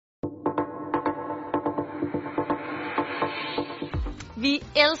Vi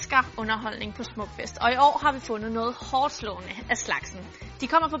elsker underholdning på Smukfest, og i år har vi fundet noget hårdslående af slagsen. De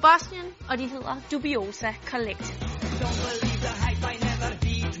kommer fra Bosnien, og de hedder Dubioza Kolektiv.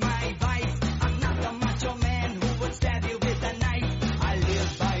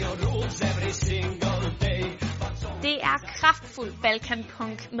 Det er kraftfuld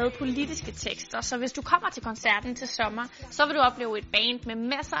balkanpunk med politiske tekster, så hvis du kommer til koncerten til sommer, så vil du opleve et band med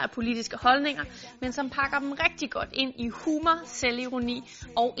masser af politiske holdninger, men som pakker dem rigtig godt ind i humor, selvironi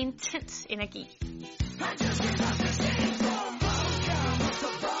og intens energi.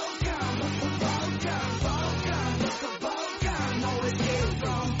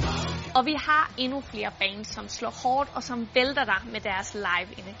 Og vi har endnu flere bands, som slår hårdt og som vælter dig med deres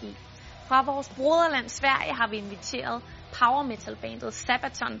live-energi. Fra vores broderland Sverige har vi inviteret power metal bandet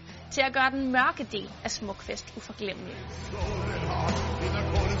Sabaton til at gøre den mørke del af Smukfest uforglemmelig.